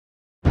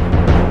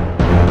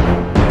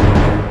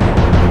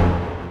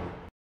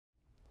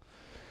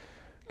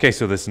Okay,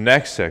 so this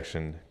next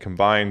section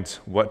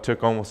combines what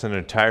took almost an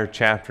entire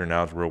chapter in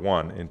Algebra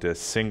 1 into a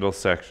single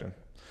section.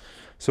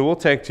 So we'll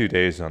take 2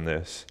 days on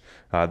this.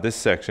 This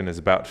section is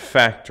about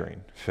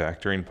factoring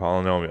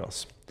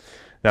polynomials.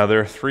 Now there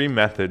are 3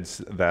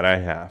 methods that I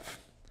have.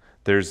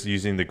 There's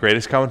using the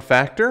greatest common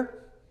factor,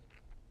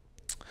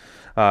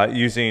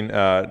 using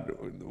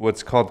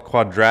what's called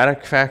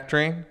quadratic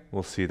factoring,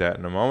 we'll see that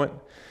in a moment,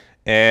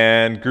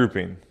 and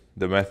grouping,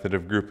 the method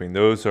of grouping.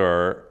 Those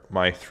are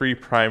my 3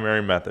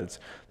 primary methods.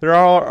 There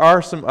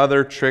are some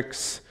other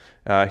tricks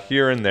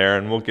here and there,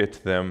 and we'll get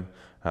to them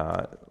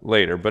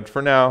later. But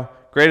for now,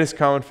 greatest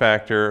common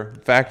factor,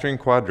 factoring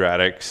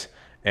quadratics,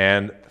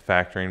 and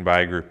factoring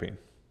by grouping.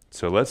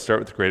 So let's start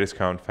with the greatest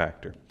common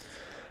factor.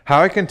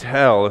 How I can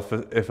tell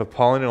if a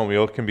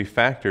polynomial can be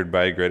factored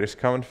by a greatest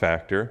common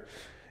factor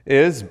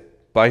is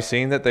by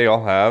seeing that they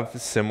all have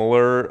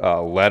similar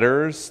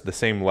letters, the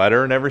same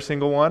letter in every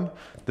single one.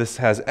 This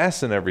has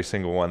S in every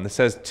single one. This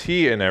has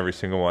T in every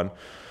single one.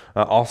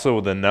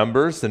 Also the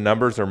numbers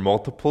are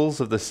multiples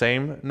of the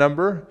same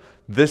number.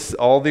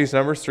 All these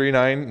numbers, 3,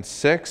 9, and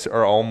 6,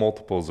 are all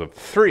multiples of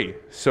 3.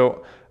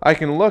 So I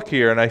can look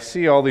here and I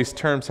see all these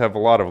terms have a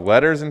lot of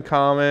letters in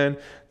common.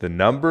 The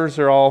numbers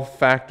are all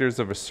factors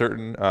of a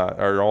certain,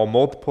 are all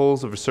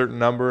multiples of a certain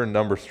number, and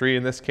number 3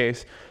 in this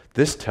case.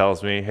 This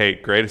tells me, hey,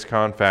 greatest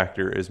common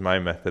factor is my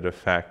method of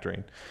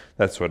factoring.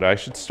 That's what I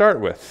should start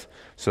with.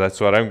 So that's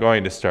what I'm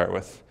going to start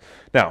with.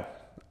 Now,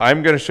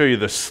 I'm going to show you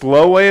the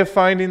slow way of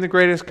finding the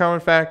greatest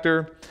common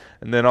factor,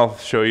 and then I'll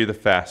show you the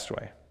fast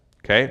way.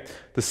 Okay?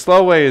 The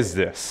slow way is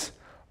this.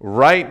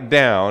 Write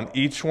down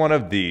each one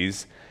of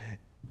these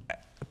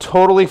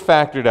totally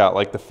factored out,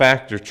 like the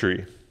factor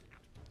tree.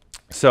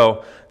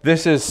 So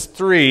this is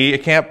 3,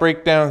 it can't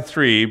break down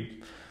 3,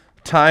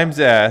 times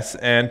S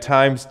and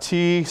times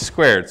T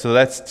squared. So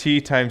that's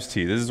T times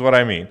T. This is what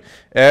I mean.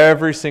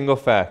 Every single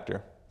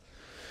factor.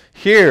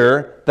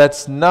 Here,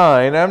 that's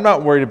 9. I'm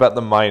not worried about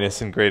the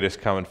minus in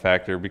greatest common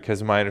factor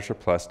because minus or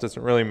plus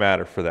doesn't really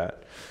matter for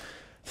that.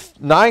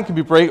 9 can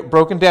be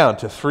broken down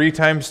to 3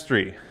 times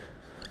 3.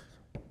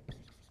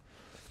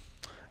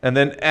 And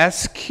then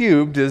S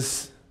cubed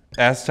is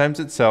S times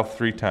itself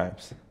 3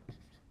 times.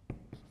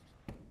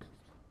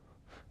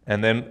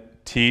 And then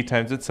T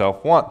times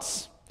itself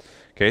once.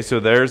 Okay, so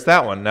there's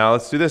that one. Now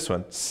let's do this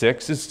one.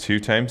 6 is 2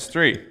 times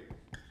 3.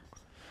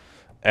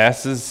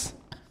 S is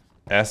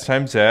S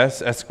times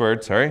S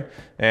squared, sorry,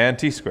 and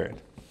T squared.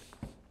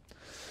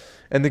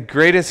 And the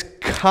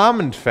greatest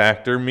common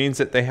factor means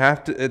that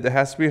it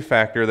has to be a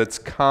factor that's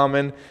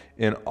common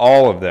in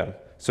all of them.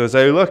 So as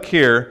I look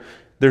here,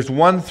 there's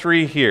 1,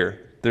 3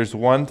 here. There's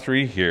 1,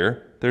 3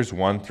 here. There's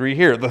 1, 3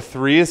 here. The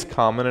 3 is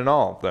common in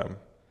all of them.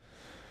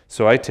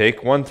 So I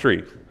take 1,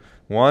 3.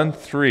 1,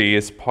 3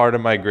 is part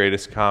of my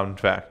greatest common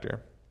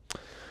factor.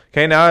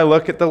 Okay, now I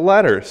look at the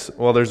letters.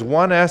 Well, there's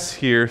 1 S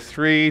here,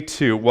 3,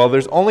 2. Well,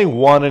 there's only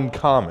 1 in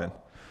common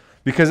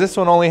because this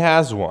one only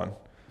has 1.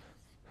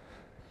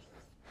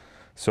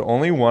 So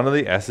only one of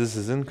the S's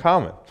is in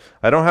common.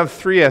 I don't have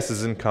 3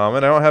 S's in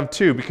common. I don't have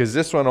 2 because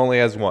this one only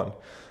has 1.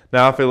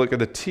 Now if I look at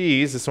the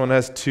T's, this one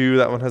has 2,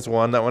 that one has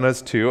 1, that one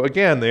has 2.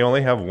 Again, they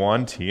only have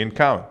 1 T in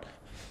common.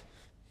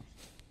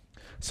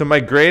 So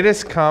my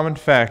greatest common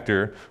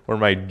factor, or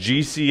my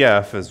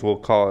GCF as we'll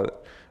call it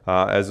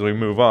as we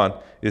move on,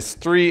 is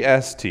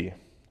 3ST.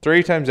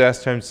 3 times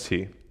S times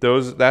T.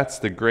 That's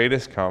the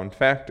greatest common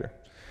factor.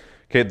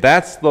 Okay,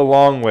 that's the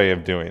long way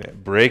of doing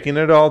it. Breaking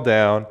it all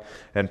down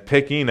and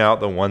picking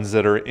out the ones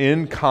that are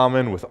in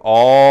common with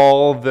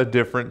all the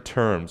different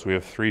terms. We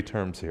have 3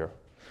 terms here.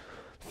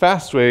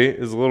 Fast way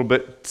is a little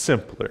bit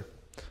simpler,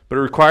 but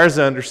it requires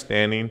an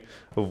understanding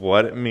of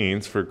what it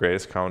means for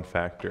greatest common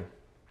factor.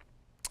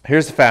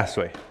 Here's the fast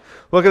way.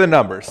 Look at the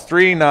numbers,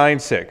 3, 9,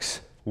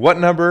 6. What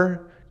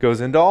number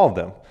goes into all of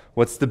them?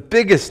 What's the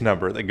biggest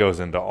number that goes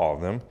into all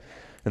of them?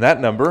 And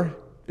that number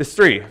is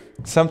 3.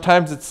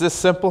 Sometimes it's this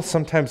simple,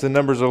 sometimes the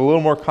numbers are a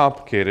little more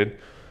complicated,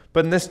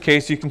 but in this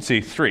case you can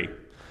see 3.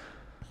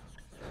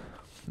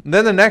 And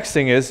then the next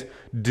thing is,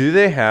 do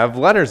they have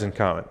letters in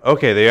common?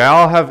 Okay, they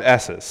all have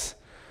S's.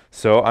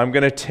 So I'm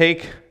going to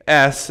take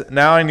S,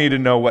 now I need to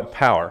know what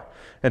power.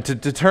 And to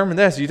determine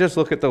this, you just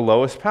look at the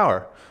lowest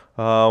power.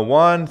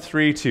 1,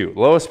 3, 2.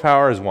 Lowest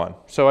power is 1,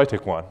 so I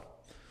took 1.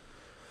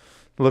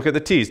 Look at the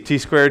T's. T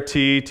squared,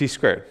 T, T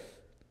squared.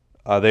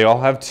 They all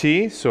have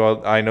T,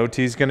 so I know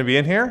T is going to be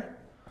in here.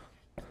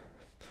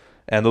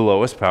 And the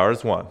lowest power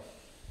is 1.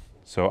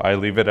 So I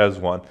leave it as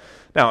 1.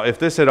 Now, if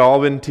this had all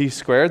been T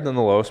squared, then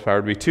the lowest power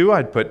would be 2.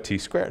 I'd put T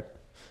squared.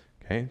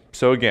 Okay,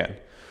 so again,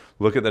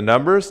 look at the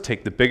numbers.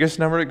 Take the biggest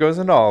number that goes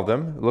into all of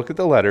them. Look at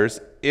the letters.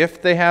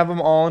 If they have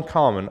them all in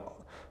common,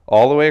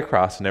 all the way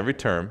across in every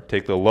term,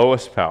 take the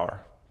lowest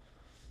power.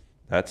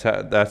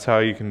 That's how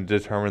you can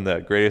determine the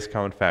greatest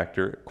common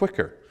factor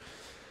quicker.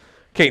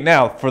 Okay,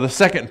 now for the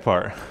second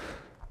part.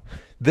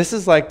 This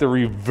is like the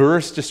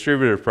reverse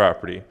distributive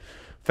property.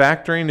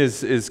 Factoring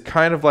is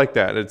kind of like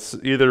that. It's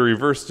either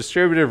reverse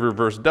distributive,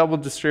 reverse double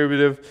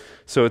distributive,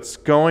 so it's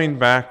going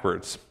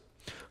backwards.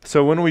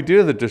 So when we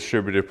do the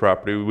distributive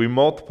property, we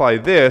multiply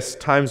this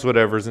times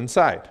whatever's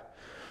inside.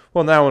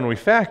 Well, now when we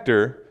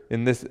factor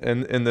in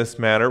this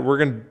manner, we're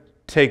going to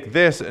take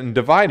this and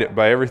divide it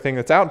by everything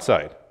that's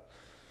outside.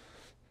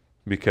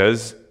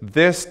 Because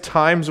this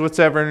times what's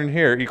ever in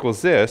here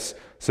equals this,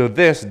 so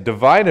this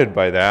divided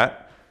by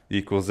that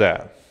equals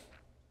that.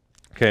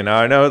 Okay, now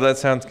I know that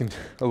sounds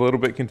a little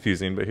bit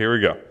confusing, but here we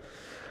go.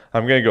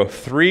 I'm going to go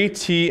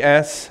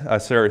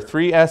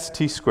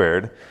 3st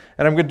squared,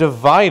 and I'm going to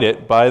divide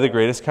it by the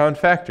greatest common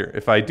factor.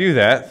 If I do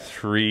that,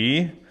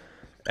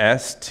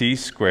 3st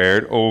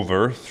squared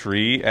over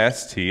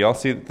 3st, I'll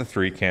see that the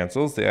 3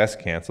 cancels, the s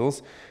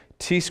cancels.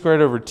 T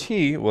squared over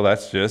t, well,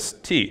 that's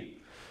just t.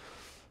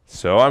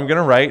 So I'm going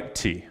to write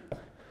t.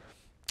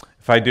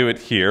 If I do it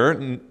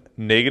here,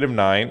 negative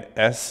 9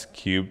 s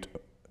cubed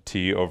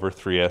t over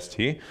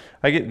 3st,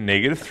 I get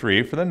negative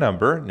 3 for the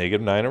number,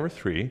 negative 9 over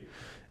 3.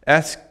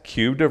 S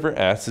cubed over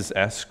s is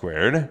s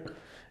squared.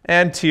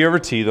 And t over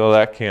t, though,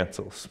 that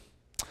cancels.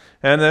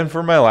 And then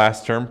for my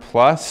last term,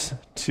 plus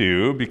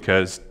 2,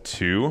 because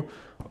 2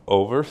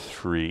 over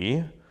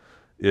 3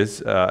 is,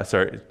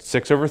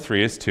 6 over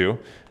 3 is 2.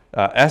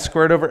 S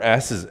squared over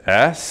s is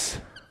s.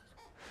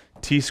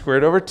 T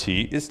squared over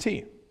t is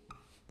t.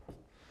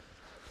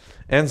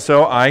 And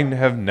so I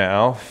have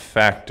now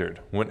factored.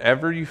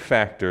 Whenever you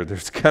factor,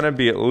 there's going to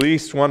be at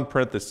least one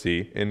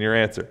parenthesis in your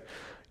answer.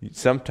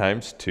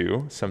 Sometimes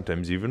 2,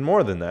 sometimes even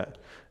more than that.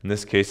 In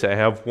this case, I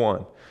have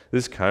 1.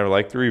 This is kind of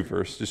like the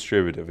reverse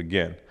distributive.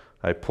 Again,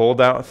 I pulled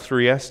out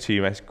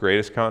 3st, my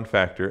greatest common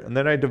factor, and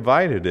then I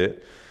divided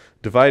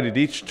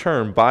each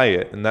term by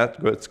it, and that's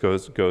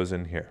what goes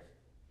in here.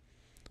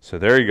 So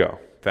there you go,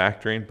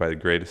 factoring by the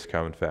greatest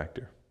common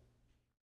factor.